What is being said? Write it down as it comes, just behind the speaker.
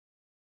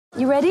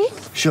You ready?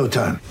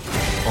 Showtime.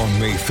 On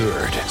May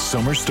 3rd,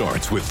 summer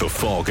starts with The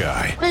Fall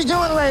Guy. Let's do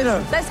it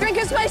later. Let's drink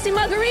a spicy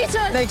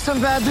margarita. Make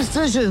some bad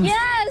decisions.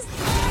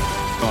 Yes!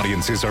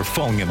 Audiences are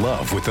falling in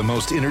love with the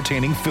most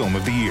entertaining film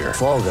of the year.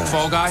 Fall Guy.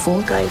 Fall Guy?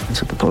 Fall guy.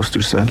 That's what the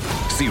poster said.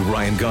 See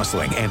Ryan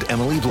Gosling and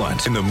Emily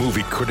Blunt in the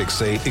movie critics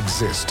say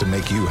exists to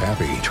make you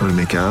happy. Trying to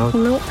make it out?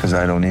 Nope. Because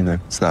I don't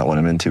either. It's not what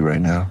I'm into right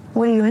now.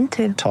 What are you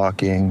into?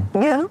 Talking.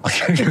 Yeah.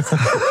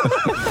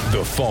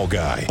 The Fall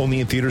Guy.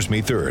 Only in theaters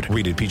May 3rd.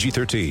 Rated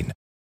PG-13.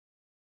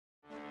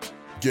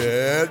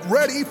 Get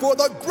ready for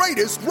the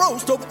greatest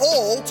roast of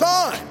all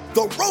time.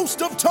 The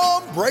Roast of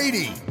Tom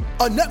Brady.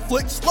 A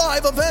Netflix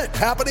live event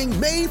happening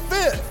May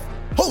 5th.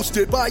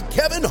 Hosted by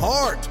Kevin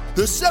Hart.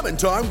 The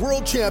 7-time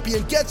world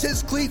champion gets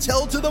his cleats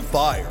held to the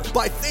fire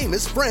by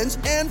famous friends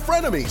and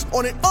frenemies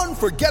on an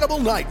unforgettable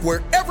night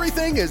where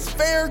everything is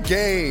fair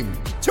game.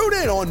 Tune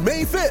in on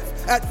May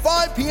 5th at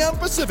 5 p.m.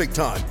 Pacific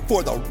time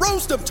for the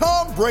Roast of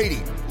Tom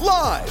Brady.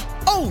 Live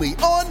only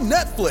on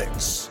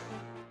Netflix.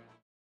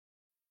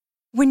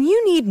 When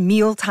you need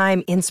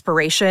mealtime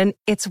inspiration,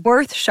 it's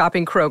worth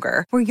shopping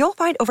Kroger, where you'll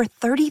find over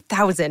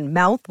 30,000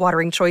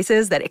 mouth-watering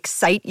choices that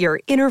excite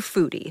your inner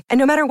foodie. And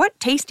no matter what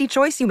tasty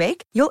choice you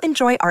make, you'll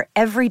enjoy our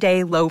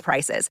everyday low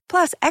prices,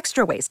 plus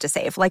extra ways to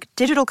save, like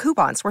digital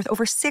coupons worth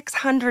over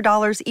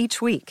 $600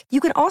 each week. You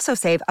can also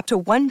save up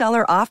to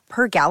 $1 off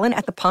per gallon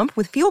at the pump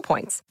with fuel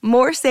points.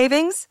 More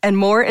savings and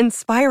more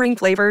inspiring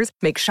flavors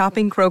make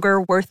shopping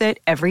Kroger worth it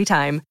every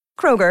time.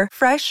 Kroger,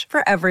 fresh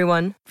for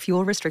everyone.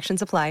 Fuel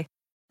restrictions apply.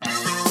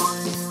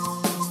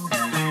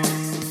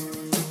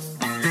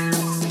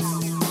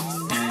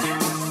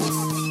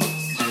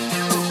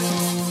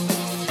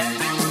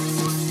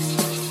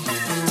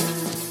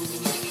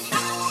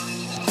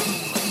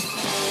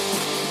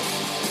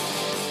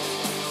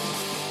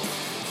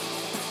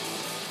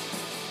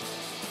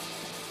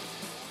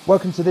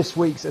 Welcome to this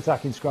week's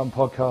Attacking Scrum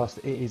podcast.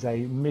 It is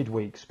a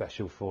midweek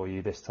special for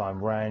you this time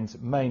round,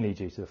 mainly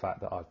due to the fact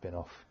that I've been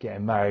off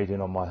getting married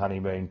and on my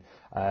honeymoon.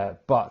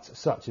 But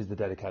such is the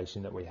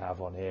dedication that we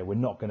have on here. We're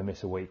not going to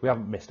miss a week. We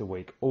haven't missed a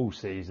week all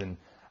season,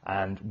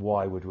 and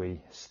why would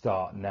we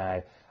start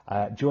now?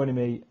 Joining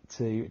me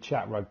to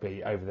chat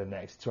rugby over the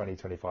next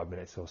 20-25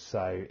 minutes or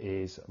so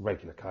is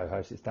regular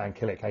co-host. It's Dan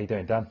Killick. How you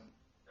doing, Dan?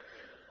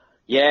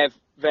 Yeah,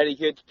 very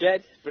good,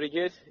 Jed. Very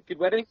good. Good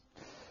wedding.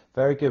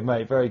 Very good,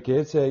 mate. Very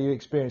good. You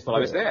experienced it. Well, I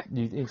was there.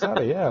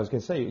 Exactly, yeah. I was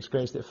going to say, you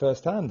experienced it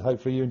firsthand.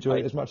 Hopefully you enjoyed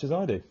it as much as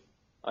I do.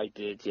 I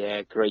did,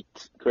 yeah. Great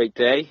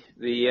day.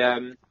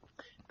 The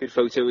good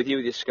photo with you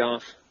with your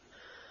scarf.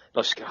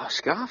 Not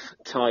scarf?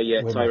 Tie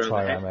around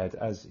the head.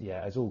 As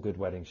all good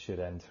weddings should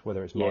end,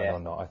 whether it's mine or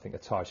not. I think a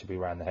tie should be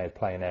around the head,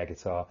 playing air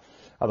guitar.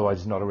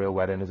 Otherwise, it's not a real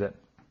wedding, is it?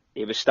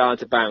 It was starting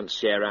to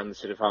bounce, around the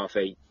sort of half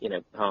eight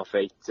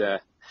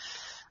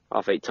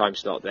time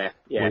slot there.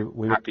 Yeah,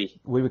 happy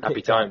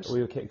times.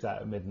 We were kicked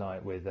out at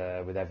midnight with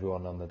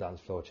everyone on the dance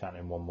floor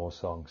chanting one more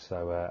song.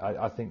 So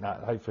I think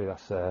that hopefully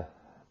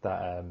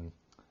that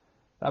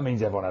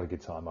means everyone had a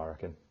good time, I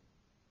reckon.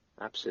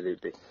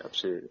 Absolutely.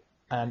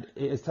 And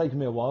it has taken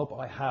me a while, but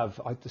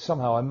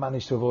I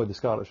managed to avoid the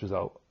Scarlets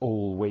result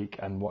all week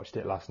and watched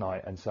it last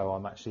night, and so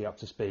I'm actually up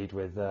to speed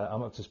with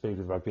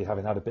rugby,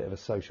 having had a bit of a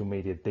social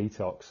media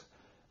detox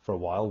for a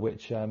while,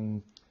 which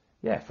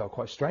it felt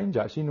quite strange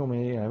actually.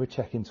 Normally, we're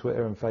checking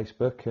Twitter and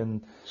Facebook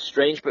and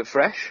strange but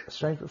fresh.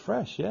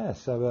 Yeah.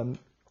 So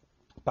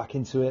back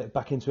into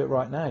it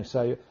right now.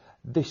 So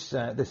this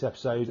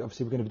episode,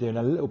 obviously, we're going to be doing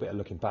a little bit of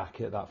looking back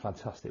at that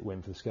fantastic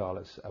win for the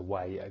Scarlets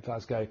away at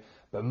Glasgow,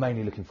 but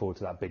mainly looking forward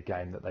to that big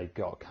game that they've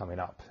got coming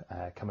up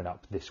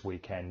this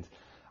weekend.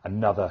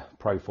 Another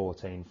Pro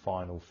 14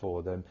 final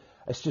for them.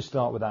 Let's just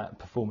start with that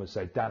performance.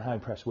 So, Dan, how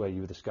impressed were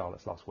you with the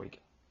Scarlets last week?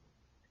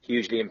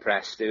 Hugely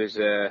impressed. It was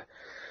a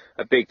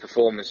big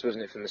performance,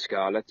 wasn't it, from the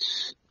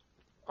Scarlets?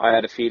 I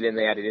had a feeling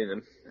they had it in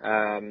them.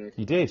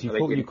 You did.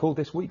 You called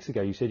this weeks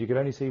ago. You said you could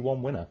only see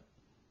one winner.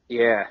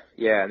 Yeah,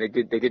 and they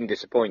didn't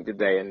disappoint, did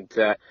they? And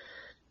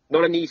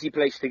not an easy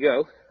place to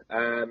go.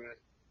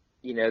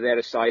 They're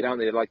a side, aren't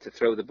they? They like to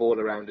throw the ball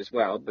around as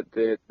well. But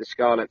the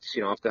Scarlets,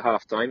 after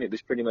half time, it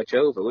was pretty much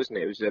over, wasn't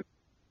it? It was a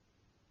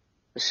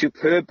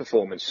superb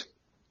performance.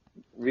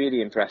 Really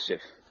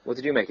impressive. What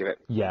did you make of it?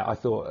 Yeah, I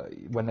thought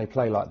when they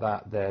play like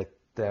that,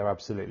 they're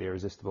absolutely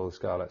irresistible, the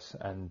Scarlets,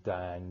 and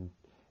they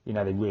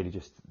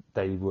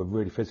were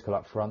really physical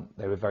up front.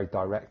 They were very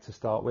direct to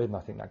start with, and I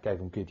think that gave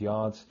them good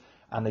yards.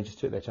 And they just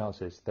took their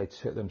chances. They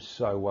took them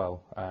so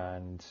well,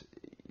 and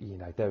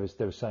there was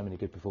so many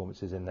good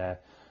performances in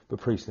there. But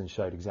Priestland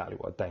showed exactly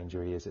what a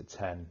danger he is at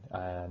 10,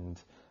 and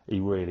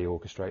he really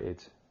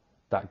orchestrated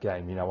that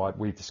game.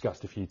 We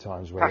discussed a few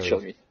times where.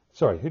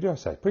 Sorry, who did I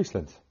say?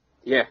 Priestland.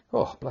 Yeah.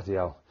 Oh, bloody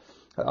hell.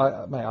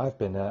 I've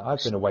been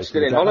away.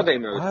 Still in holiday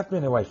mode. I have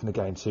been away from the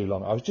game too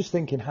long. I was just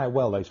thinking how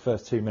well those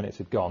first 2 minutes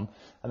had gone,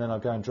 and then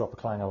I'd go and drop a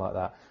clanger like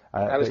that.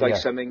 That was like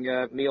something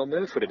Neil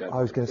Murph would have done.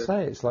 I was going to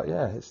say it's like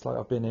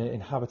I've been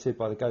inhabited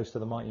by the ghost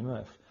of the mighty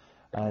Murph,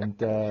 and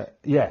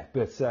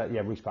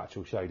Reece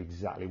Patchell showed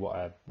exactly what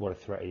a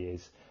threat he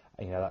is.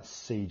 that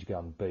siege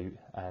gun boot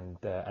and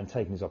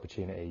taking his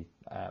opportunity.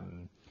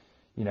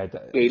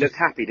 He looked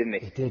happy, didn't he?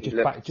 He did,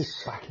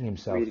 just backing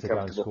himself really to go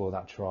and score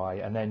that try.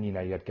 And then, you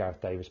had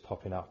Gareth Davis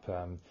popping up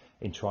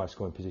in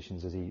try-scoring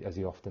positions as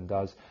he often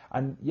does.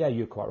 And, yeah,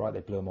 you're quite right,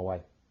 they blew him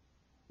away.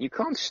 You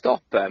can't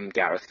stop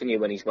Gareth, can you,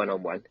 when he's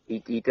one-on-one?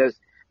 He does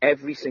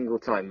every single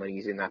time when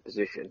he's in that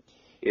position.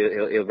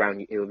 He'll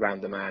round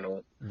the man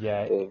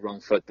or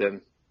wrong foot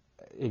them.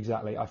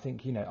 Exactly. I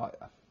think,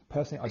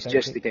 personally, it's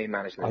just the game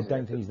management. I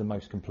don't think he's the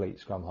most complete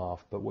scrum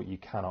half, but what you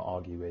cannot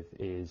argue with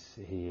is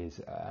he is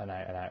an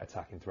out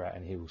attacking threat,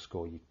 and he will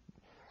score you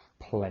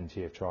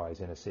plenty of tries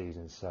in a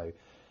season. So,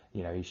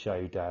 he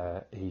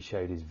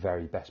showed his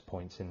very best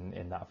points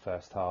in that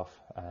first half,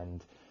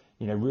 and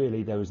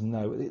really there was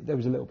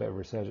a little bit of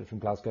resurgence from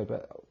Glasgow,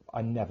 but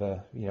I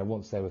never,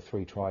 once there were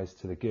 3 tries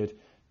to the good,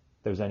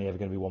 there was only ever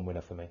going to be one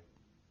winner for me.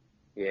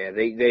 Yeah,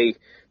 they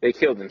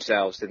killed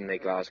themselves, didn't they,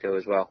 Glasgow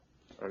as well?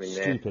 I mean,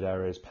 stupid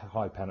errors,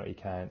 high penalty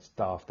counts,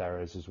 daft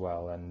errors as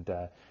well, and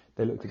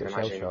they looked a bit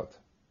shell-shocked.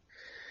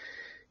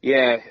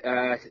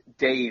 Yeah,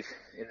 Dave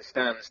in the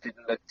stands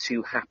didn't look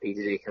too happy,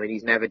 did he? I mean,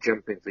 he's never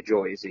jumping for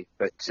joy, is he?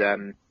 But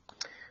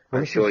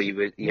I'm sure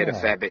he had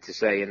a fair bit to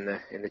say in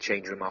the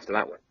change room after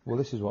that one. Well,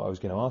 this is what I was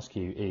going to ask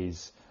you.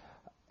 Is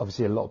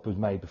obviously a lot was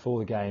made before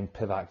the game.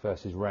 Pivac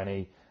versus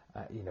Rennie,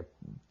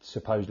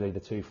 supposedly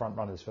the 2 front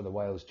runners for the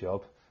Wales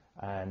job,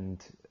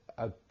 and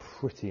a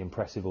pretty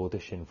impressive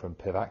audition from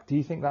Pivac. Do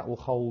you think that will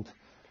hold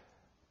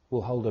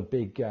a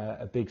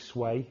big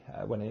sway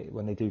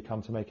when they do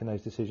come to making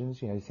those decisions?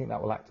 Do you think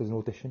that will act as an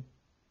audition?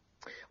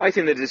 I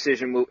think the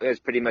decision has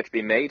pretty much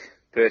been made,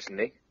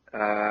 personally,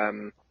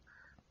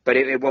 but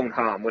it won't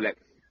harm, will it?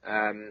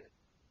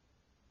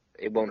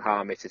 It won't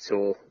harm it at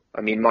all.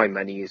 I mean, my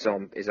money is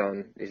with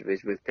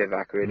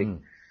Pivac, really.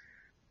 Mm.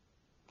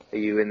 Are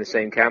you in the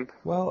same camp?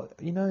 Well,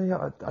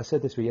 I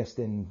said this with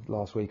Iestyn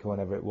last week or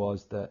whenever it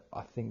was, that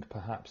I think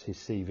perhaps his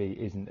CV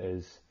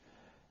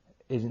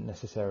isn't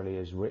necessarily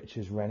as rich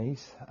as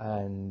Rennie's,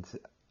 and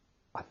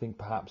I think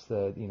perhaps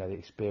the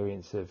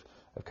experience of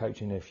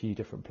coaching in a few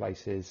different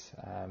places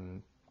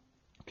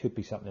could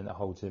be something that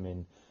holds him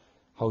in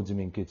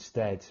good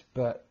stead.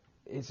 But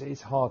it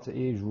is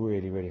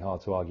really, really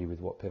hard to argue with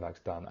what Pivac's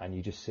done, and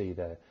you just see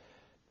the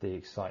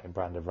exciting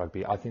brand of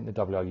rugby. I think the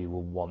WRU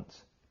will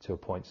want to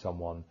appoint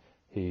someone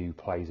who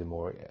plays a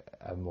more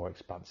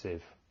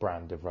expansive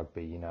brand of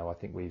rugby. I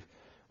think we've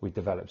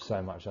developed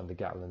so much under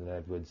Gatland and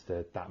Edwards,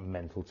 that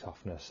mental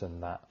toughness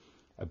and that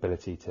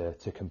ability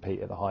to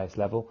compete at the highest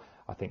level.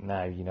 I think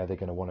now they're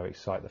going to want to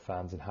excite the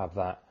fans and have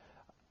that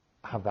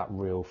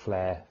real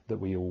flair that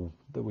we all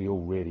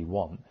really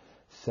want.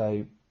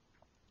 So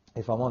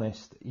if I'm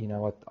honest,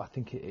 I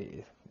think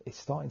it's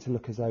starting to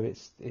look as though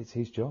it's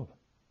his job.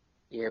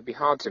 Yeah, it'd be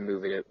hard to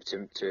move it up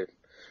to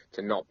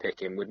not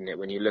pick him, wouldn't it?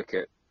 When you look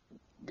at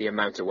the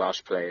amount of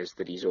Welsh players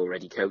that he's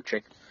already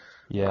coaching,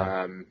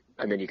 and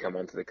then you come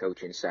onto the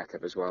coaching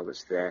setup as well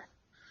that's there.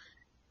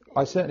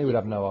 I certainly would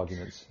have no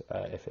arguments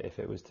if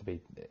they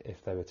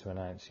were to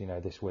announce,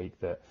 this week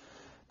that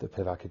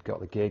Pivac had got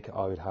the gig.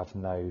 I would have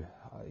no,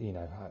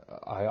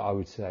 I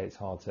would say it's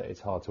hard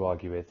to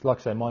argue with. Like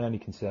I say, my only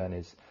concern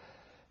is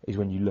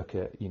when you look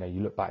at, you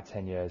look back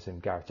 10 years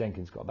and Gareth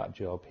Jenkins got that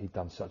job. He'd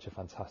done such a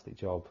fantastic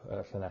job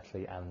at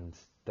Llanelli, and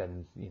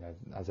then,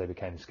 as they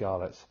became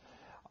Scarlets,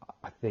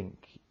 I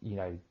think,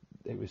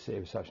 it was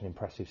such an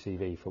impressive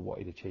CV for what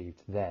he'd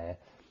achieved there,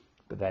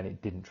 but then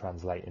it didn't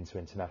translate into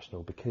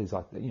international because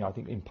I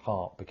think in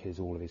part because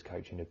all of his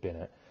coaching had been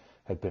at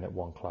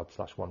one club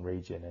 / one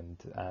region,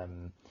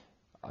 and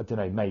I don't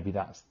know, maybe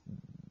that's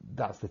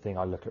the thing.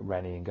 I look at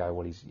Rennie and go,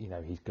 well, he's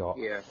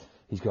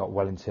got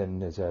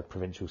Wellington as a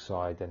provincial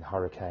side, then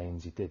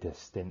Hurricanes. He did a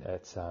stint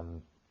at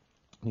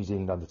New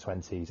Zealand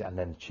under-20s, and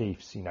then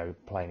Chiefs,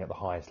 playing at the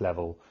highest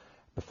level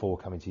before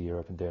coming to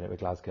Europe and doing it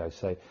with Glasgow.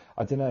 So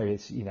I don't know.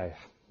 It's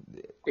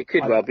it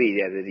could well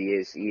be that he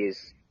is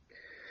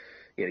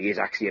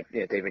actually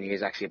Dave Rennie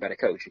is actually a better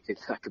coach.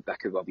 That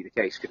could well be the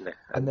case, couldn't it?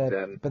 And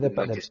they're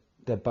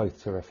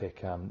both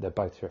terrific. They're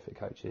both terrific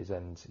coaches,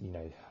 and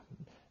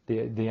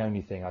the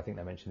only thing I think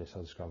they mentioned this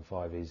on Scrum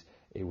 5 is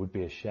it would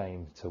be a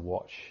shame to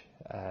watch.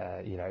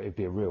 It'd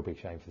be a real big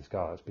shame for the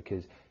Scarlets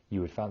because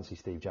you would fancy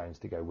Steve Jones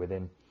to go with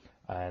him,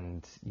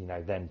 and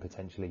then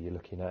potentially you're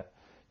looking at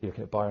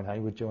Byron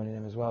Hayward joining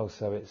him as well.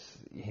 So it's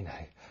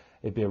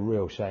it'd be a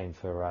real shame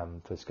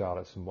for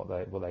Scarlets and what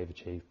they've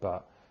achieved.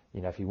 But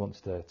if he wants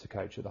to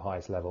coach at the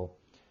highest level,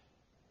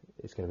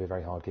 it's going to be a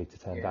very hard gig to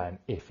turn down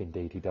if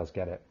indeed he does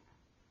get it.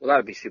 Well, that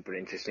would be super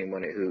interesting,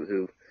 wouldn't it?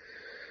 Who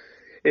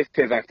if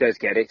Pivac does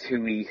get it,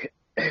 who he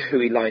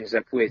lines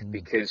up with,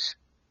 because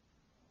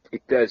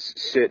it does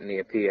certainly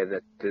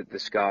appear that the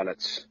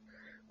Scarlets,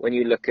 when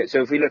you look at,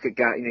 so if we look at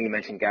you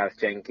mentioned Gareth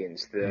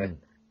Jenkins, the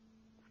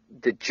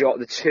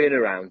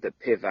turnaround that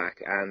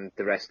Pivac and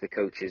the rest of the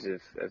coaches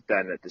have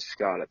done at the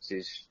Scarlets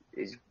is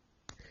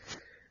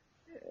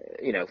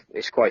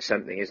it's quite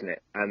something, isn't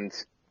it? And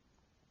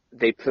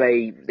they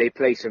play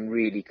some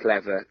really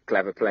clever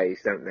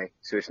plays, don't they?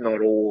 So it's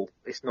not all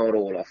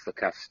off the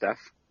cuff stuff.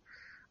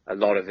 a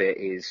lot of it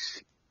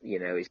is,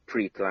 is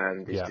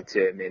pre-planned, is Yeah.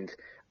 determined,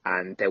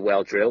 and they're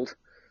well drilled.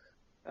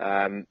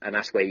 And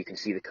that's where you can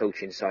see the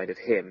coaching side of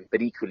him.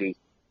 But equally,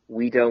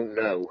 we don't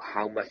know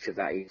how much of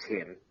that is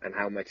him and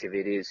how much of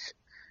it is,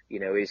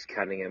 is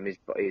Cunningham,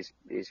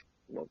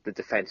 well, the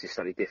defence is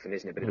slightly different,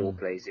 isn't it? But it all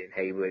plays in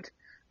Hayward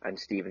and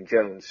Stephen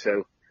Jones.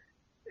 So,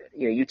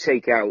 you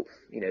take out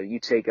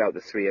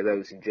the three of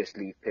those and just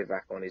leave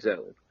Pivac on his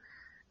own.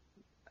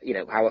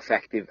 How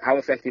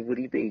effective would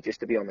he be just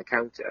to be on the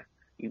counter?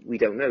 We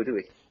don't know, do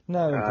we?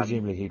 No, and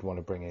presumably he'd want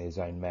to bring in his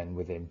own men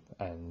with him.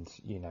 And,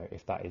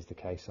 if that is the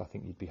case, I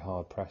think you'd be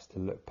hard-pressed to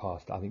look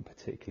past, I think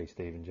particularly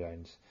Stephen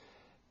Jones,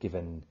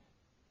 given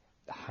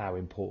how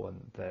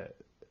important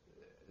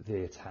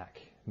the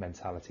attack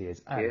mentality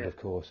is. And, of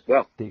course,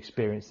 the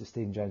experience that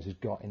Stephen Jones has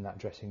got in that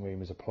dressing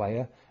room as a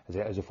player,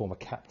 as a former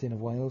captain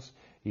of Wales.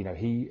 He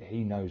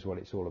knows what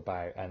it's all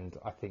about. And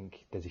I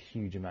think there's a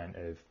huge amount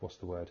of,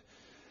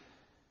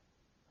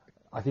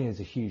 I think there's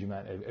a huge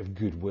amount of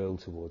goodwill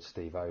towards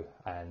Steve-O,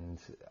 and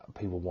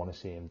people want to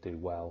see him do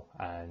well,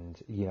 and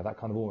that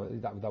kind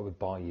of that would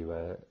buy you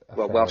a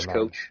Welsh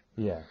coach.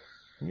 Yeah,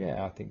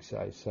 I think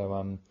so. So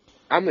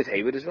I'm with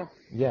Hayward as well.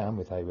 Yeah, I'm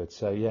with Hayward.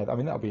 So yeah, I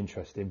mean that'll be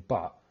interesting.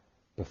 But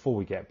before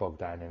we get bogged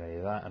down in any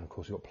of that, and of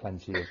course we've got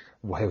plenty of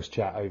Wales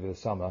chat over the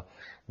summer,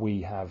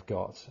 we have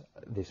got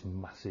this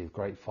massive,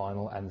 great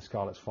final, and the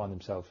Scarlets find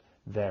themselves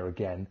there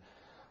again.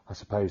 I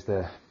suppose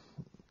the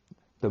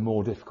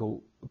more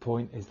difficult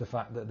point is the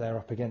fact that they're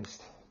up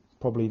against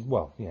probably,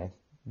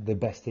 the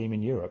best team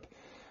in Europe,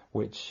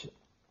 which,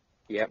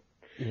 they are,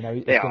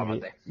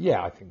 aren't they?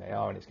 Yeah, I think they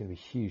are, and it's going to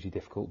be hugely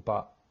difficult.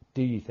 But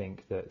do you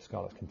think that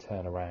Scarlets can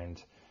turn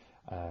around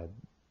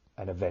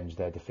and avenge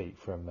their defeat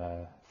from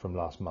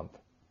last month?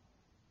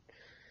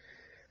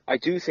 I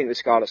do think the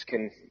Scarlets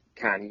can.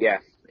 Yeah,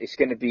 it's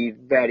going to be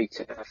very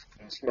tough.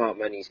 Smart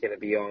money is going to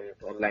be on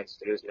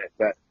Leinster, isn't it?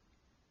 But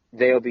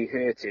they'll be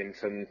hurting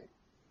from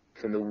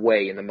the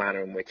way and the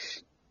manner in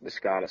which the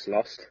Scarlets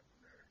lost.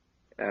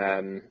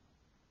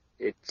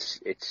 It's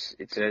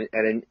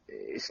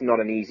not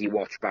an easy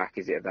watch back,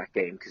 is it, of that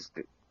game, because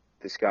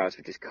the Scarlets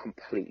were just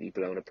completely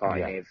blown apart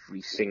in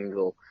every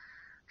single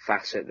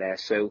facet there.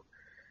 So,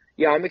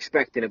 yeah, I'm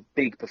expecting a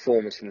big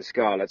performance from the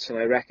Scarlets, and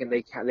I reckon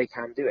they can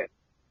do it.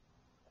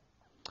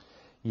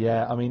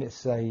 Yeah, I mean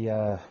it's a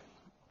shame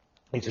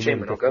really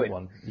we're not going.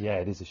 one. Yeah,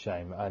 it is a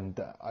shame, and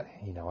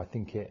I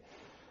think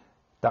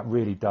that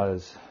really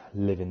does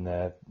live in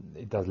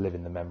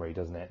the memory,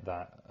 doesn't it?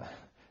 That,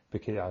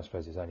 because I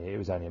suppose it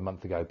was only a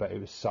month ago, but it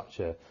was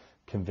such a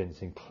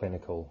convincing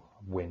clinical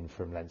win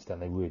from Leinster,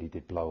 and they really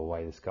did blow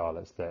away the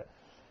Scarlets. That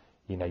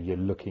you're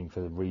looking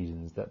for the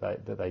reasons that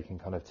they can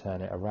kind of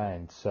turn it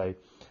around. So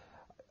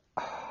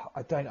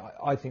I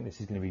think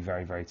this is going to be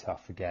very, very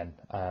tough again.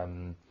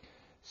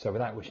 So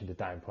without wishing to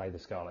downplay the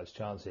Scarlets'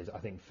 chances, I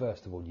think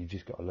first of all you've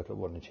just got to look at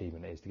what an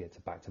achievement it is to get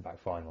to back-to-back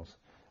finals.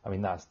 I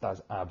mean, that's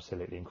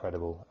absolutely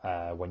incredible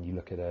when you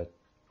look at a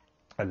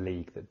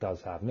league that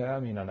does have... No, I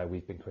mean, I know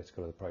we've been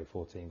critical of the Pro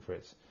 14 for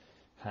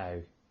how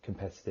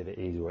competitive it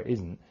is or it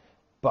isn't,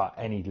 but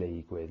any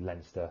league with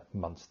Leinster,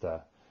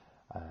 Munster,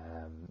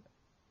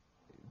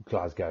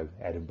 Glasgow,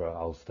 Edinburgh,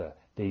 Ulster,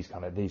 these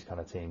kind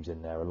of teams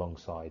in there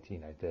alongside,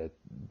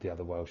 the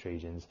other Welsh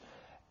regions,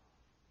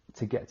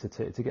 to get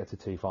to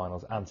two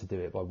finals and to do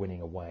it by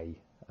winning away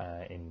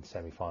in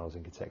semi-finals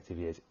in consecutive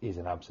years is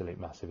an absolute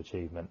massive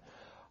achievement.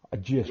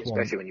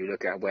 Especially when you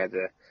look at where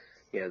the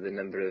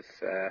number of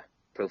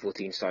Pro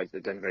 14 sides that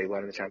have done very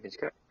well in the Champions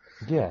Cup.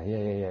 Yeah,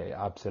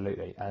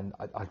 absolutely. And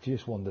I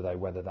just wonder though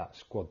whether that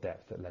squad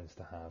depth that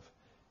Leinster have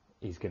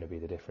is going to be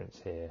the difference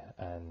here.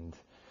 And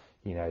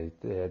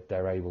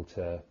they're able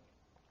to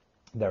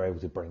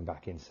bring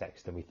back in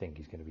Sexton. We think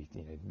he's going to be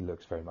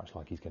looks very much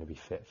like he's going to be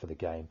fit for the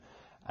game.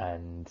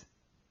 And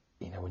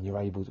when you're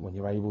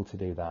able to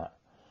do that,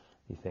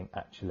 you think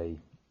actually.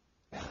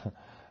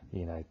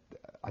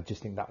 I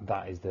just think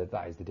that is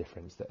the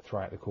difference, that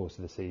throughout the course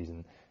of the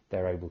season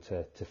they're able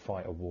to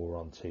fight a war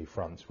on two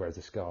fronts, whereas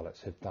the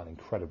Scarlets have done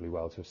incredibly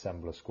well to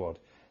assemble a squad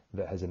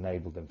that has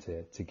enabled them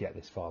to get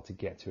this far, to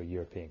get to a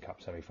European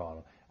Cup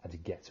semi-final and to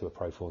get to a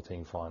Pro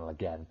 14 final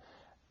again.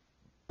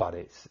 But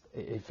it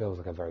feels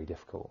like a very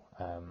difficult.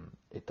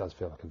 It does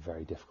feel like a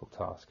very difficult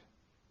task.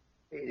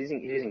 It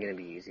isn't going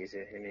to be easy, is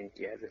it? I mean,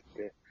 yeah,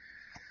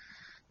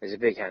 there's a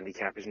big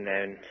handicap, isn't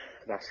there? And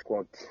that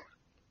squad.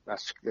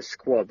 That's the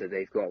squad that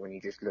they've got. When you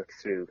just look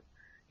through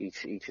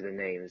each of the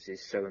names,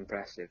 is so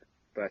impressive.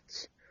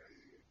 But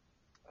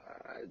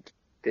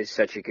there's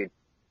such a good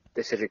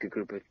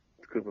group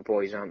of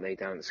boys, aren't they,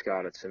 down at the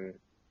Scarlets, and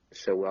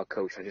so well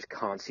coached. I just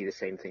can't see the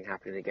same thing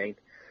happening again.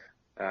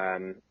 I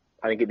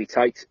think it'd be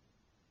tight,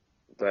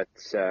 but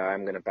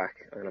I'm going to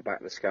back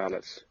the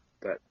Scarlets.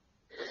 But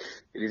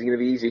it isn't going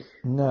to be easy.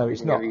 No,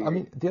 it's not. I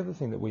mean, the other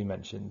thing that we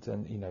mentioned,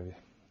 and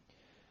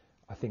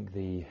I think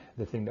the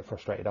thing that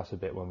frustrated us a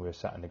bit when we were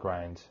sat in the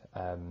ground,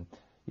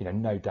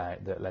 no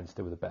doubt that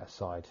Leinster were the better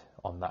side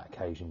on that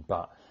occasion,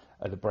 but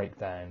at the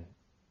breakdown,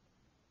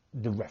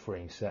 the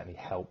refereeing certainly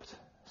helped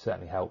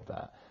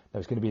that,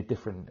 there's going to be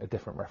a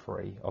different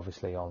referee,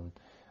 obviously on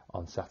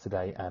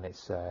Saturday, and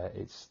it's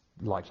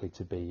likely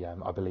to be,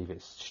 I believe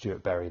it's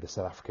Stuart Berry, the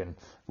South African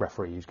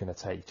referee, who's going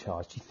to take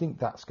charge. Do you think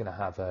that's going to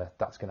have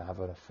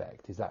an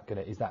effect? Is that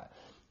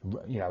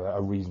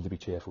a reason to be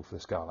cheerful for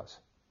the Scarlets?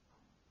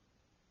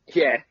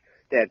 Yeah,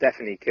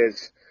 definitely,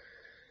 because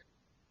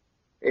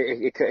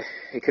it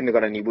couldn't have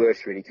got any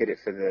worse, really, could it,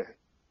 for the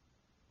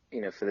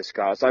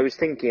Scarlets? I was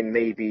thinking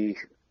maybe,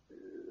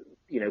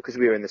 because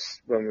we were in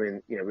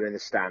the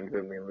stand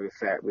when we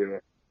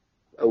were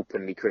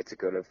openly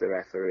critical of the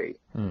referee.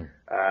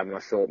 I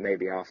thought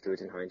maybe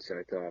afterwards, in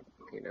hindsight,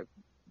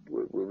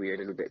 were we a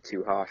little bit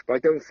too harsh? But I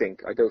don't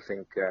think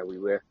we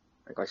were.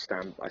 I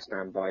stand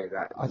by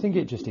that. I think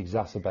it just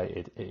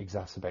exacerbated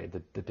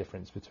the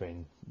difference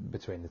between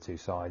the two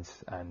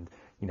sides, and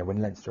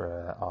when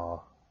Leinster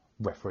are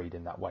refereed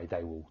in that way,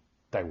 they will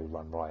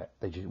run riot.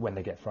 When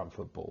they get front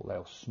football,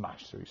 they'll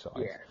smash through sides.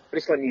 Yeah, but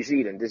it's like New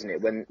Zealand, isn't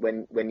it?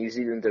 When New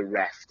Zealand are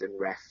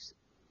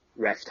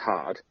refed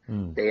hard,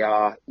 they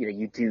are,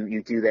 you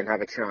do then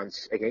have a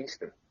chance against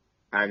them.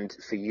 And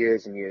for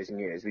years and years and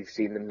years, we've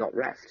seen them not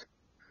refed.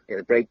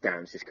 The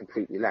breakdowns just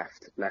completely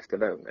left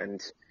alone,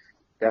 and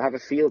they'll have a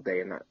field day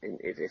in that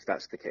if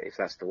that's the case, if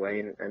that's the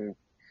way. And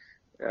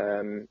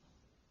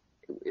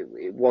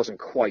it wasn't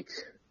quite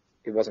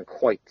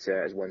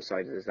as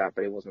one-sided as that,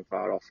 but it wasn't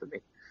far off for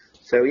me.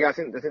 So yeah, I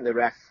think the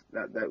ref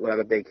that will have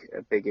a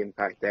big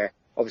impact there.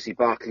 Obviously,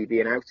 Barkley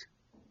being out.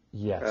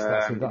 Yes,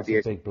 that's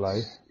a big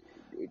blow.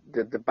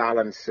 The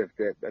balance of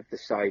the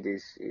side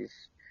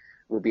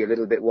will be a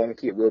little bit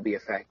wonky. It will be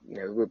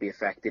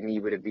affected, and he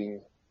would have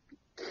been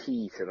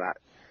key to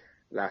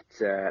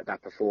that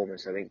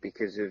performance, I think,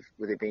 because of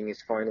with it being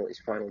his final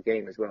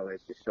game as well.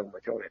 There's just so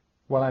much on it.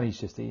 Well, and he's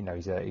just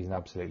he's an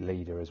absolute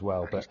leader as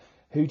well. But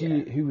who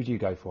would you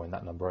go for in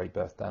that number 8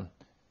 berth, Dan?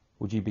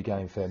 Would you be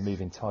going for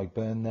moving Tadhg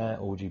Beirne there,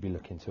 or would you be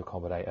looking to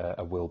accommodate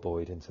a Will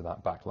Boyd into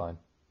that back row?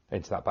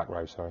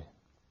 Sorry.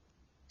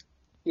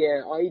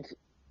 Yeah,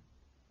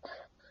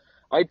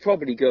 I'd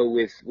probably go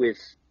with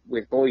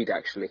Boyd,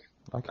 actually.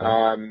 Okay.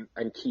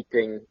 And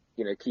keeping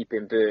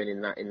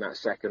Beirne in that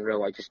second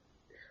row.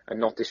 I'm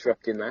not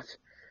disrupting that,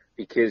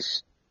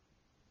 because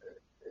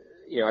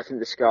I think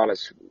the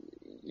Scarlets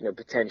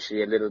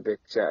potentially a little bit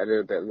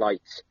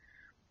light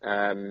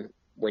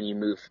when you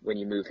move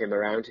him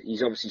around.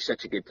 He's obviously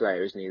such a good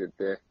player, isn't he?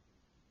 That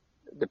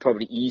the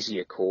probably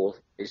easier call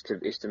is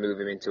to move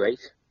him into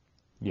 8.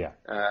 Yeah.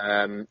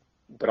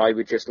 But I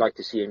would just like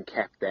to see him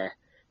kept there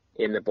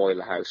in the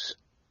boiler house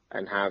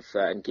and have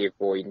and give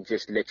Boyd and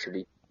just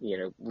literally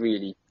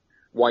really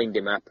wind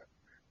him up,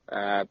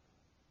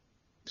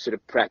 sort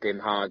of prep him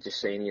hard, just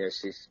saying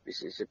this is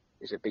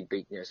a big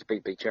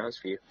chance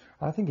for you.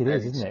 I think it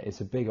is, isn't it?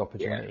 It's a big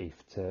opportunity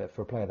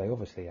for a player they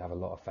obviously have a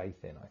lot of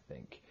faith in. I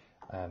think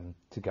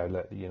to go,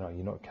 look, you're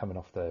not coming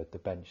off the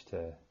bench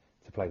to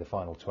play the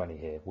final 20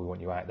 here. We want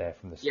you out there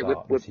from the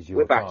start. This is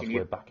your chance.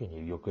 We're backing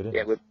you. You're good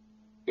enough.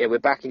 We're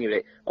backing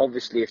you.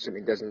 Obviously, if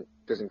something doesn't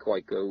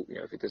quite go,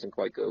 if it doesn't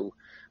quite go,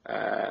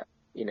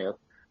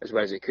 as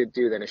well as it could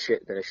do, then a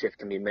shift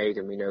can be made,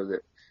 and we know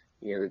that,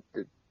 the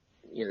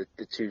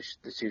two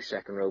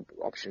second row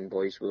option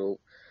boys will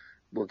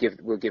give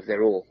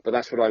their all. But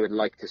that's what I would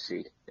like to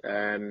see.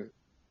 To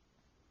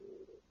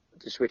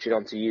switch it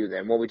on to you,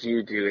 then, what would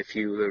you do if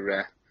you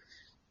were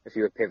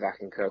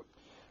Pivac and co?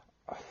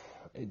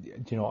 Do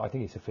you know what? I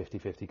think it's a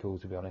 50-50 call,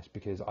 to be honest,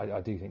 because I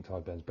do think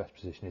Tadhg Beirne's best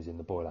position is in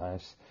the boiler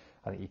house.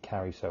 I think he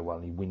carries so well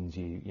and he wins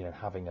you.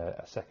 Having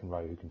a second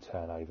row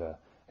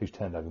who's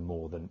turned over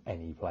more than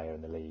any player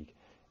in the league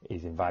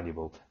is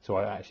invaluable. So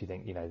I actually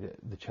think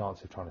the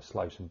chance of trying to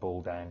slow some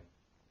ball down,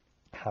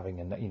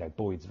 having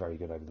Boyd's very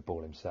good over the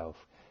ball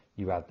himself.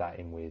 You add that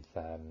in with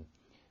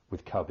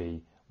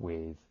Cubby,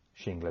 with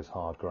Shingler's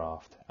hard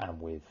graft,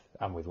 and with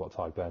what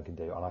Tadhg Beirne can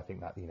do, and I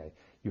think that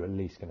you're at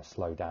least going to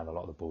slow down a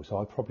lot of the ball.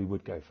 So I probably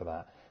would go for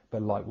that.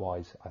 But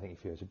likewise, I think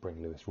if you were to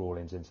bring Lewis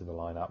Rawlins into the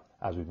lineup,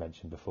 as we've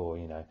mentioned before,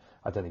 I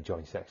don't think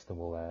Johnny Sexton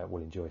will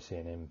enjoy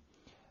seeing him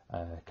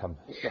come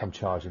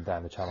charging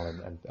down the channel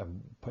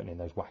and putting in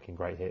those whacking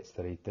great hits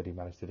that he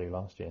managed to do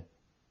last year.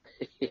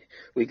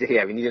 We do.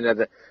 Yeah, we need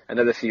another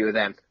few of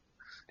them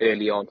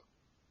early on,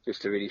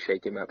 just to really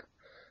shake him up.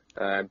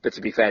 But to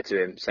be fair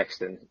to him,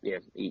 Sexton,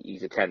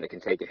 he's a 10 that can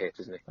take a hit,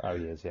 isn't he? Oh,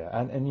 he is, yeah.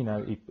 And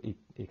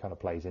he kind of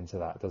plays into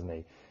that, doesn't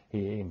he?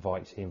 He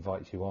invites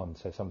you on.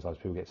 So sometimes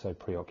people get so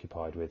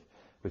preoccupied with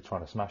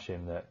trying to smash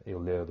him that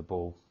he'll lure the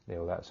ball,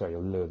 he'll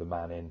lure the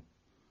man in,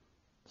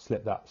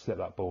 slip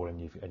that ball,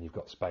 and you've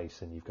got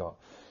space, and you've got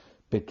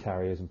big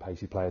carriers and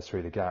pacey players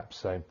through the gaps.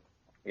 So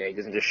yeah, he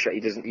doesn't just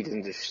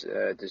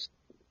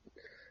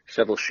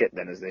shovel shit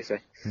then, as they say.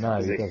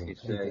 No, he doesn't.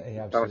 He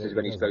bounces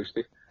when he's supposed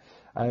to.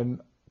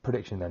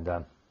 Prediction then,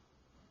 Dan?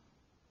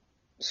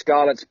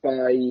 Scarlets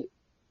by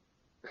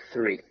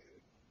 3.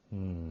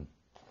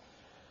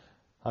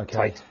 Okay.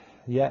 Tight.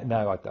 Yeah,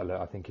 no,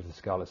 I think if the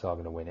Scarlets are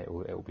going to win, it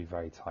will be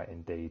very tight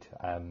indeed.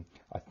 I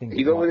think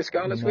you go with the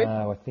Scarlets win?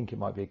 No, I think it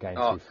might be a game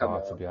too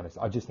far, to be honest.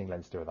 I just think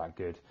Leinster are that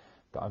good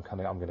But I'm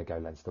going to go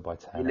Leinster by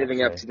 10. You're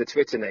living up to the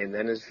Twitter name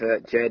then, as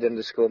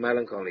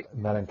Jed_Melancholy.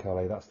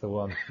 Melancholy, that's the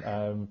one.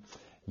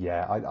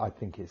 Yeah, I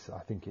think it's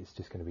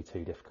just going to be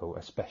too difficult,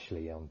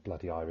 especially on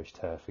bloody Irish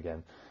turf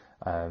again.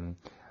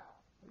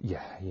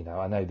 Yeah,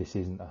 I know this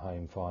isn't a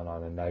home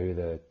final. I know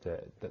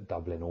that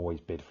Dublin always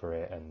bid for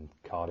it and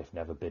Cardiff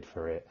never bid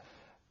for it,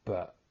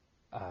 but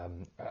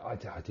I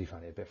do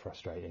find it a bit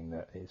frustrating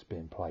that it's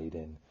being played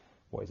in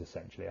what is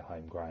essentially a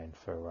home ground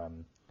for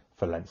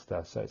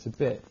Leinster. So it's a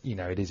bit,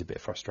 it is a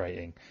bit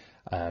frustrating,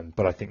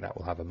 but I think that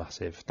will have a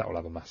massive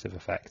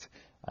effect.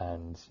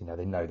 And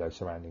they know those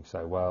surroundings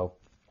so well.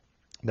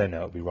 They know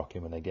it'll be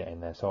rocking when they get in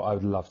there. So I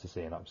would love to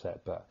see an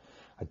upset, but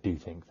I do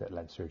think that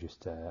Leinster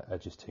are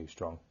just too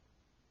strong.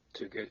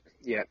 Too good.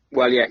 Yeah.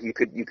 Well, yeah, you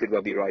could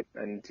well be right,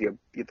 and you're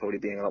probably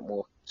being a lot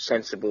more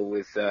sensible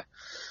with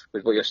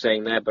what you're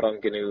saying there. But I'm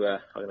going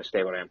to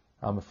stay where I am.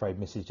 I'm afraid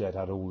Mrs. Jed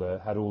had all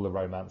the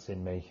romance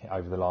in me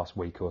over the last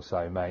week or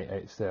so, mate.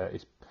 It's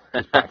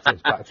back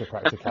to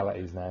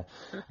practicalities now.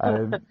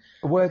 A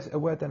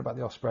word then about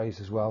the Ospreys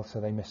as well.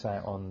 So they miss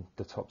out on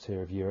the top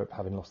tier of Europe,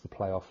 having lost the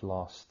playoff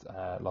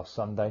last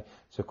Sunday.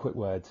 So a quick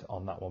word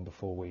on that one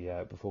before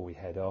we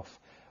head off.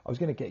 I was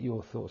going to get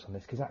your thoughts on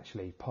this because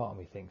actually part of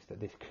me thinks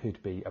that this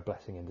could be a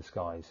blessing in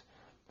disguise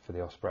for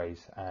the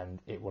Ospreys, and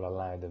it will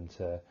allow them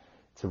to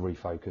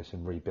refocus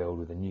and rebuild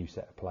with a new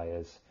set of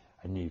players,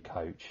 a new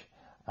coach,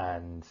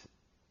 and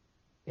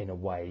in a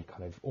way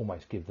kind of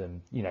almost give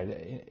them,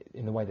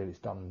 in the way that it's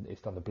done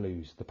the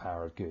Blues the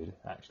power of good,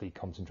 actually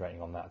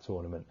concentrating on that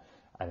tournament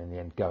and in the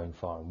end going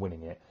far and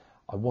winning it.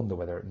 I wonder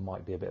whether it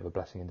might be a bit of a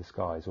blessing in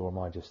disguise, or am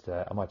I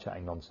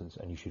chatting nonsense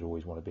and you should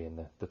always want to be in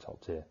the top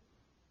tier?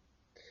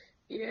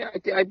 Yeah,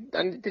 I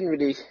didn't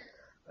really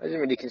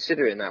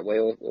consider it in that way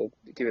or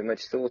give it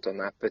much thought on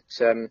that. But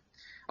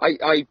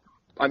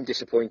I'm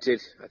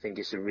disappointed. I think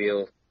it's a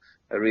real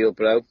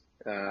blow.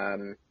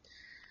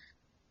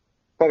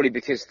 Probably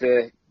because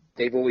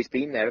they've always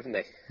been there, haven't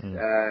they?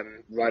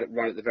 Right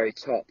at the very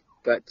top.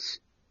 But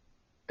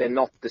they're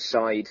not the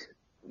side.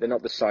 They're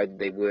not the side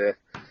they were.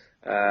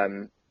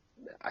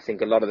 I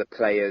think a lot of the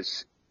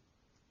players,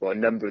 or a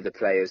number of the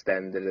players,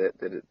 then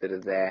that are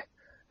there.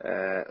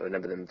 Or a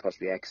number of them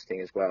possibly exiting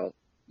as well,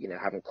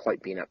 haven't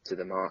quite been up to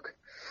the mark.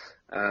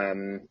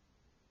 And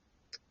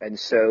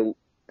so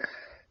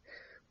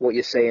what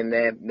you're saying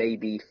there may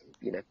be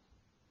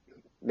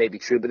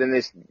true, but then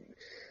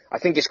I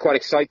think it's quite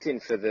exciting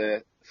for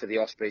the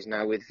Ospreys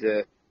now with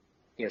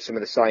some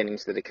of the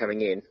signings that are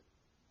coming in.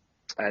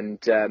 And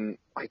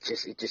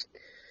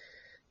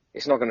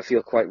it's not going to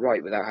feel quite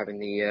right without having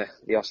the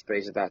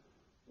Ospreys at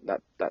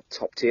that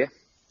top tier.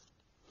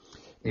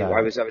 No.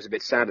 I was a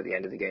bit sad at the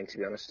end of the game, to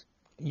be honest.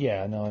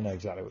 Yeah, no, I know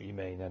exactly what you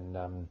mean, and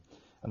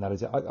that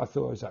is it. I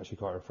thought it was actually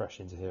quite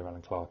refreshing to hear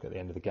Alan Clark at the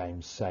end of the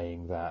game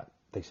saying that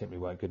they simply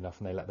weren't good enough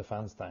and they let the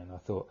fans down. I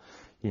thought,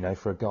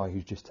 for a guy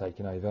who's just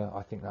taken over,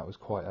 I think that was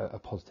quite a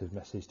positive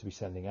message to be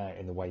sending out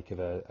in the wake of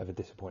a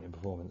disappointing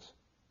performance.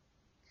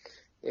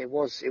 It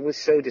was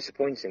so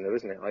disappointing, though,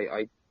 wasn't it?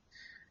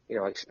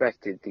 I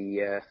expected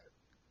the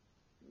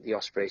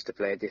Ospreys to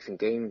play a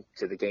different game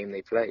to the game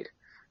they played.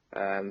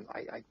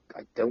 I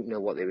don't know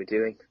what they were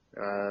doing.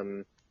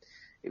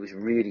 It was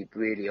really,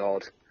 really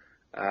odd.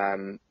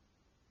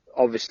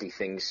 Obviously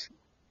things,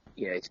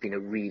 it's been a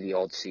really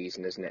odd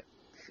season, isn't it?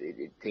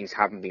 Things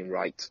haven't been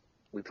right.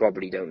 We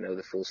probably don't know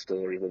the full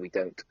story, well, we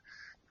don't.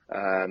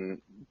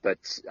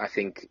 But I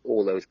think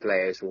all those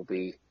players will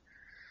be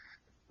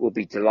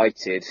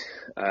delighted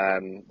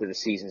when the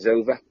season's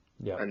over.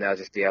 Yeah. And they'll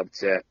just be able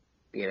to,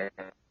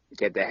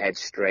 get their heads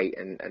straight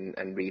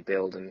and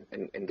rebuild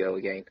and go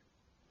again.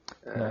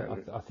 No,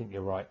 I think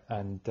you're right.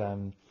 And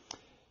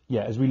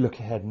as we look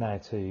ahead now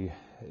to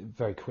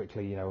very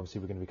quickly, obviously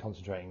we're going to be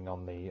concentrating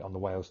on the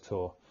Wales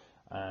tour,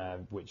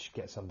 which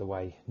gets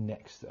underway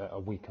next a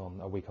week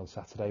on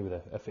Saturday with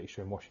a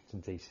fixture in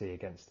Washington DC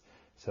against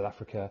South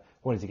Africa. I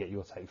wanted to get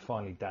your take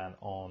finally, Dan,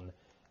 on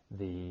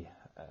the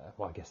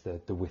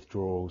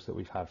withdrawals that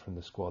we've had from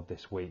the squad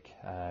this week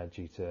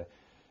due to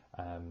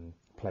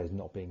players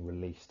not being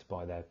released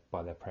by their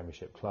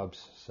Premiership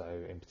clubs. So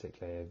in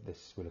particular,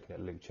 we're looking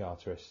at Luke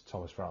Charteris,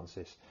 Thomas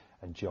Francis,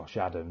 and Josh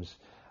Adams.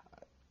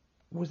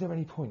 Was there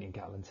any point in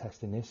Gatland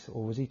testing this,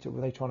 or were they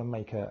trying to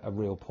make a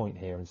real point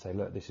here and say,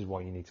 look, this is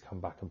why you need to come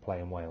back and play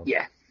in Wales?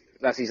 Yeah,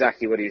 that's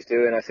exactly what he was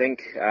doing. I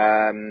think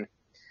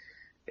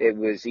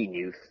he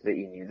knew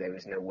there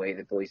was no way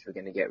the boys were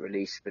going to get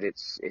released, but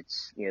it's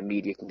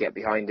media can get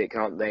behind it,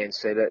 can't they, and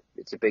say that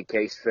it's a big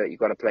case for you've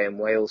got to play in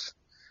Wales.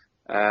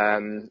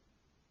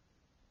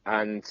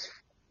 And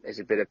there's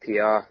a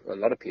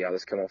lot of PR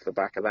that's come off the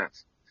back of that.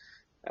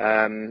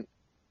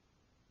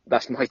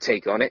 That's my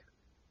take on it.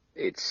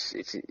 It's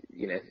a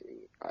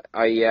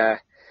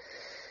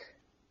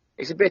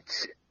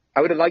bit.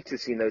 I would have liked to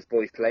have seen those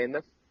boys playing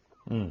them,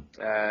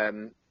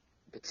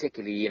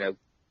 particularly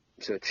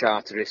sort of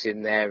Charteris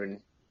in there,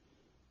 and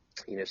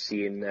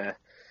seeing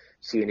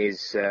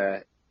his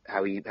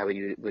how he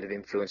would have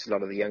influenced a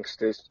lot of the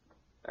youngsters.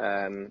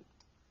 I've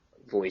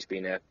always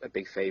been a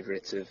big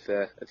favourite of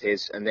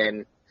his, and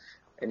then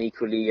And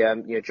equally,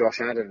 Josh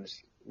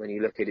Adams. When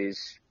you look at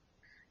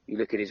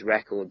his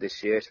record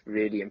this year, it's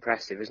really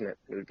impressive, isn't it?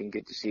 It would have been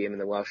good to see him in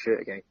the Welsh shirt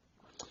again.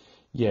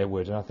 Yeah, it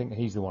would, and I think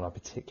he's the one I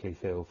particularly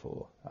feel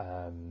for.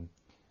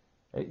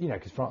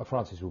 Because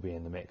Francis will be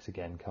in the mix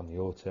again come the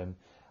autumn.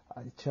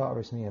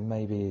 Charteris,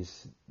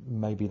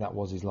 maybe that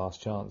was his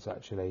last chance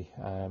actually.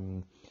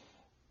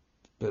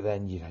 But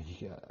then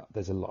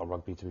there's a lot of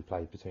rugby to be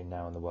played between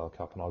now and the World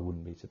Cup, and I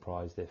wouldn't be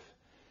surprised if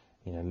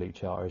Luke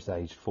Charteris,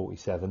 aged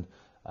 47,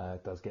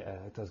 does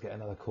get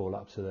another call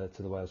up to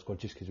the Wales squad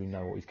just because we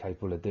know what he's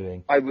capable of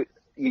doing. I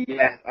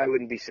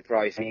wouldn't be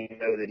surprised. You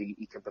know that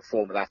he can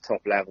perform at that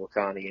top level,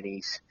 can't he? And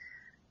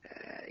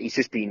he's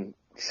just been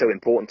so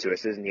important to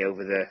us, isn't he,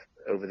 over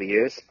the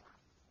years?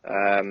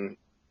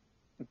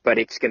 But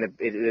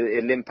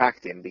it'll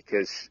impact him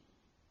because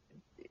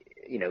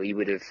he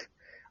would have.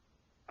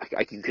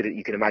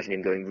 You can imagine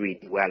him going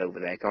really well over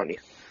there, can't you?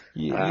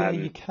 Yeah,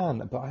 you can.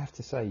 But I have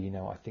to say,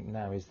 I think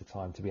now is the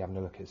time to be having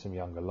a look at some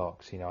younger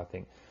locks. I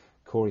think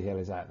Corey Hill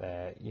is out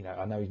there.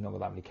 I know he's not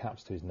got that many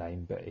caps to his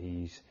name, but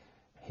he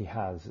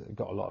has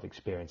got a lot of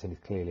experience and is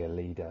clearly a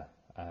leader.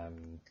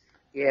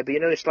 Yeah, but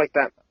it's like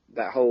that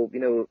whole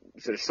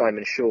sort of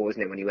Simon Shaw, isn't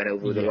it? When he went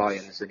over with the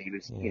Lions and he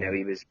was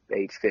he was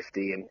age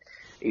 50 and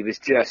he was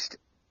just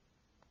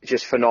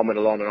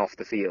phenomenal on and off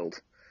the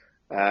field.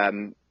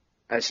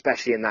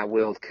 Especially in that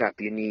World Cup,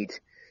 you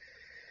need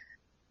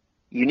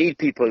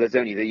people,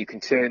 don't you, that you can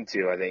turn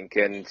to, I think,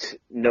 and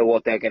know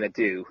what they're going to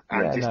do,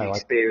 and the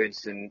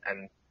experience and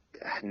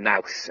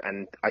nous.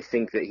 And I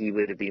think that he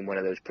would have been one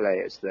of those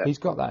players that he's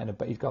got that in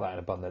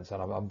abundance.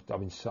 And I've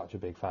been such a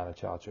big fan of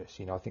Charteris.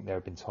 I think there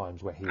have been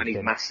times where he's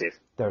massive.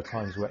 There are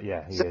times where he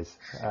is.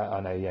 I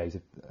know. Yeah,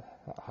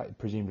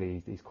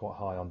 presumably he's quite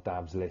high on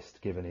Dab's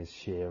list given his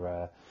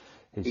sheer.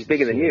 He's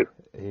bigger than you.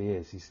 He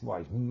is. He's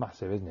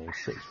massive, isn't he?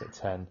 He's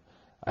 6'10".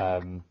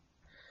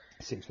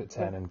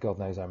 6'10", and God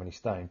knows how many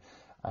stone.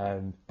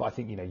 But I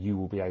think you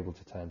will be able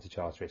to turn to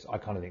Charteris. I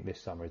kind of think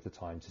this summer is the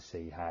time to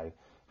see how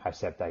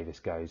Seb Davis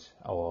goes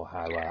or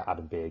how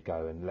Adam Beard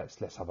go, and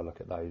let's have a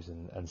look at those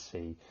and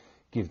see,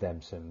 give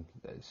them some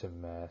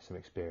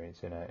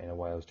experience in a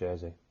Wales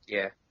jersey.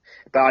 Yeah,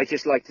 but I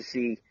just like to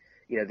see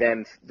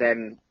them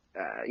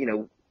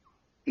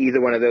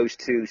either one of those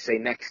two say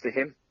next to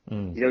him.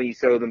 You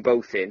throw them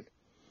both in.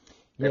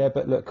 Yeah,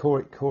 but look,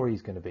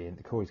 Corey's going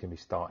to be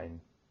starting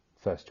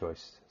first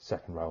choice,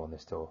 second row on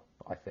this tour.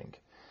 I think,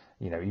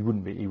 he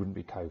wouldn't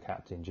be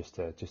co-captain just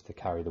to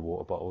carry the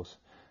water bottles.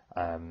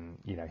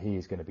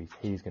 He's going to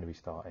be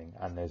starting,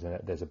 and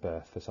there's a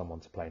berth for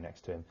someone to play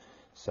next to him.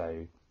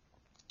 So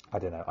I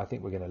don't know. I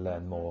think we're going to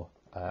learn more.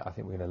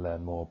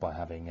 By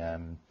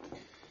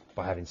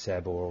having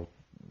Seb or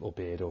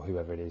Beard or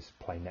whoever it is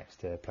play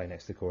next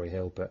to Corey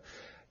Hill. But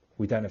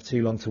we don't have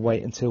too long to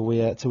wait until we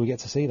get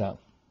to see that.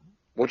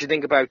 What do you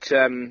think about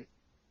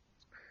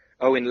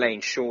Owen Lane?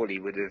 Surely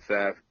would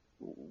have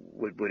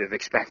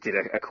expected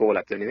a call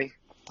up, don't you think?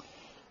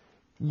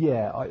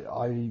 Yeah,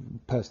 I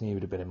personally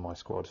would have been in my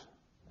squad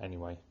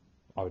anyway.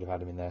 I would have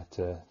had him in there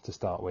to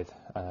start with.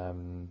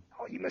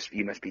 You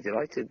must be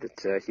delighted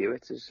that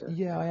Hewitt is.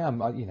 Yeah, I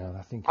am. I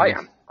think I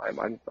am.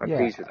 I'm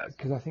pleased with that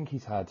because I think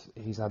he's had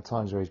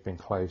times where he's been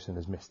close and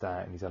has missed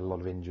out, and he's had a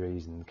lot of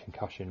injuries and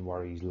concussion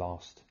worries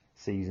last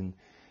season.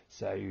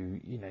 So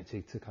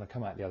to kind of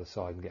come out the other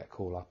side and get a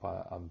call up,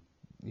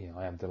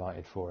 I am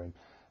delighted for him.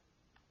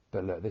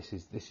 But look, this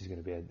is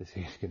going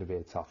to be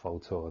a tough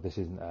old tour. This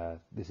isn't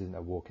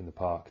a walk in the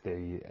park.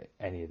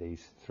 Any of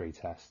these three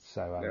tests.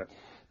 So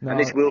and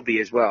this will be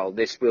as well.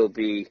 This will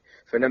be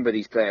for a number of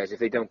these players. If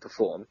they don't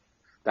perform,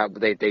 that'll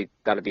be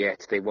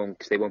it. They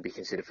won't be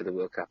considered for the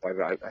World Cup.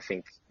 I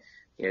think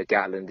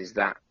Gatland is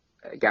that.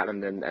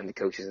 Gatland and the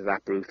coaches are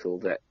that brutal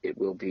that it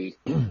will be.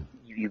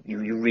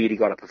 You really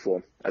got to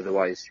perform.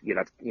 Otherwise, you'll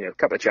have a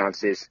couple of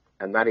chances,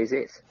 and that is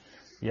it.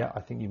 Yeah,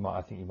 I think you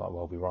might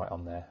well be right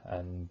on there,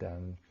 and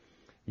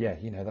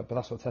but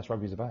that's what Test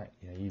rugby is about.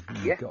 You've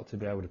got to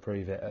be able to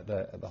prove it at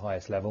the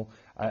highest level.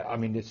 I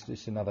mean,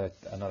 it's another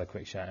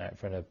quick shout out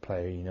for a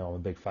player I'm a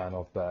big fan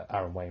of, but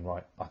Aaron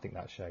Wainwright. I think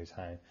that shows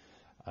how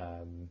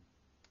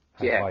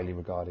highly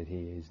regarded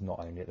he is, not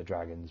only at the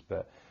Dragons,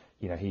 but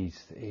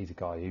he's a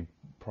guy who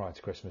prior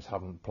to Christmas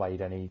hadn't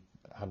played any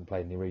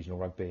regional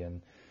rugby,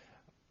 and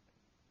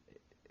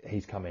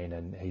he's come in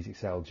and he's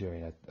excelled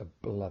during a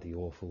bloody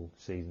awful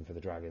season for the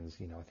Dragons.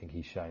 I think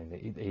he's shown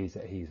that he's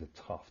a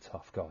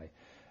tough guy,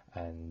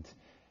 and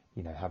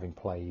having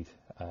played,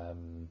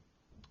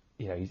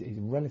 he's a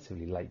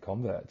relatively late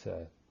convert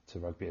to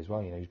rugby as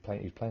well. He's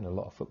playing a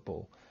lot of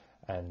football,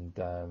 and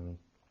to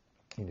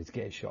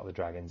get his shot at the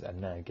Dragons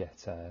and now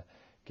get a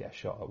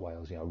shot at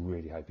Wales. I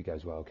really hope he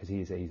goes well because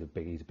he's a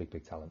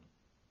big talent.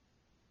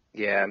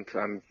 Yeah,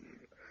 I'm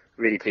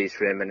really pleased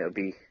for him, and it'd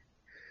be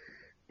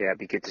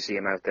good to see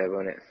him out there,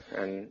 won't it?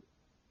 And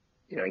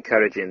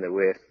encouraging that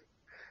we're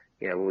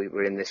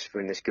in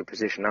this good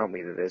position, aren't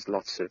we? That there's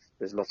lots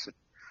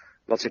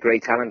of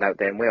great talent out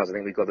there in Wales. I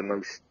think we've got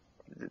the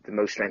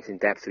most strength in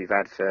depth we've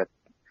had for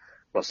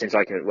since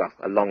a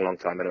long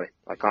time anyway.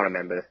 I can't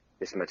remember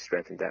this much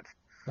strength in depth.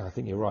 I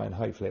think you're right, and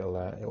hopefully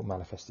it'll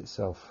manifest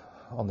itself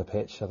on the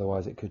pitch.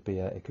 Otherwise, it could be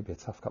a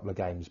tough couple of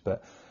games.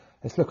 But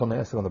let's look on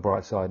the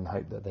bright side and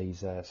hope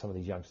that some of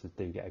these youngsters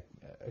do get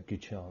a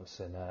good chance,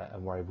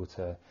 and we're able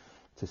to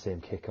see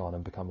them kick on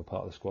and become a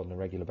part of the squad on a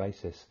regular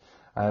basis.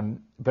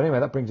 But anyway,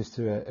 that brings us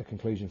to a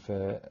conclusion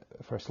for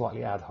a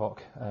slightly ad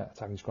hoc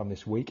Attacking Scrum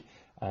this week.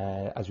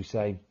 As we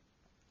say,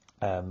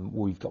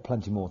 we've got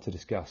plenty more to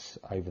discuss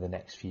over the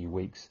next few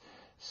weeks.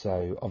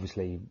 So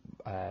obviously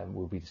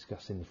we'll be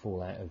discussing the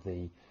fallout of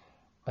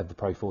the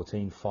Pro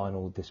 14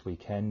 final this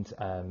weekend.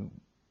 We're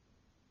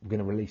going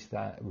to release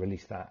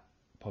that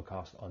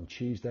podcast on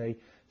Tuesday,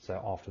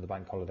 so after the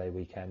bank holiday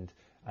weekend,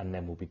 and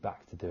then we'll be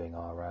back to doing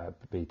our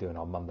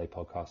Monday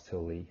podcast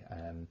till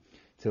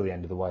the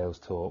end of the Wales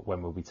tour,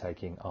 when we'll be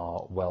taking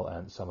our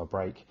well-earned summer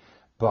break.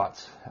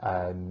 But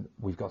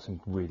we've got some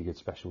really good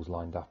specials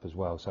lined up as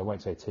well, so I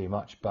won't say too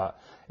much. But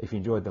if you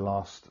enjoyed the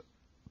last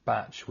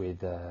batch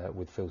with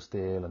Phil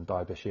Steele and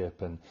Di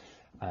Bishop and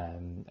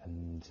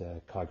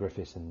Kai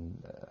Griffiths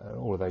and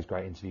all of those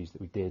great interviews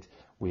that we did,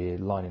 we're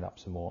lining up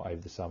some more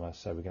over the summer,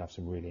 so we're going to have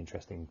some really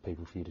interesting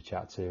people for you to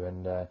chat to.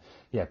 And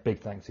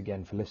big thanks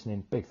again for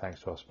listening. Big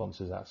thanks to our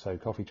sponsors at So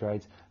Coffee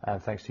Trades,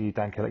 and thanks to you,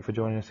 Dan Killick, for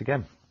joining us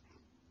again.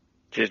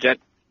 Cheers, Jed.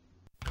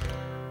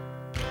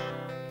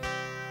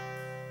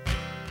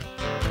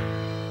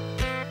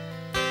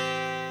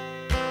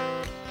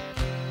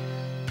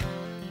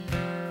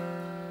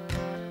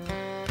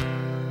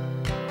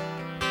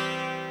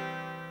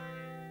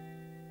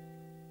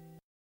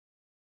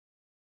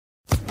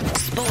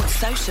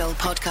 Social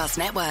Podcast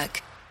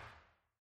Network.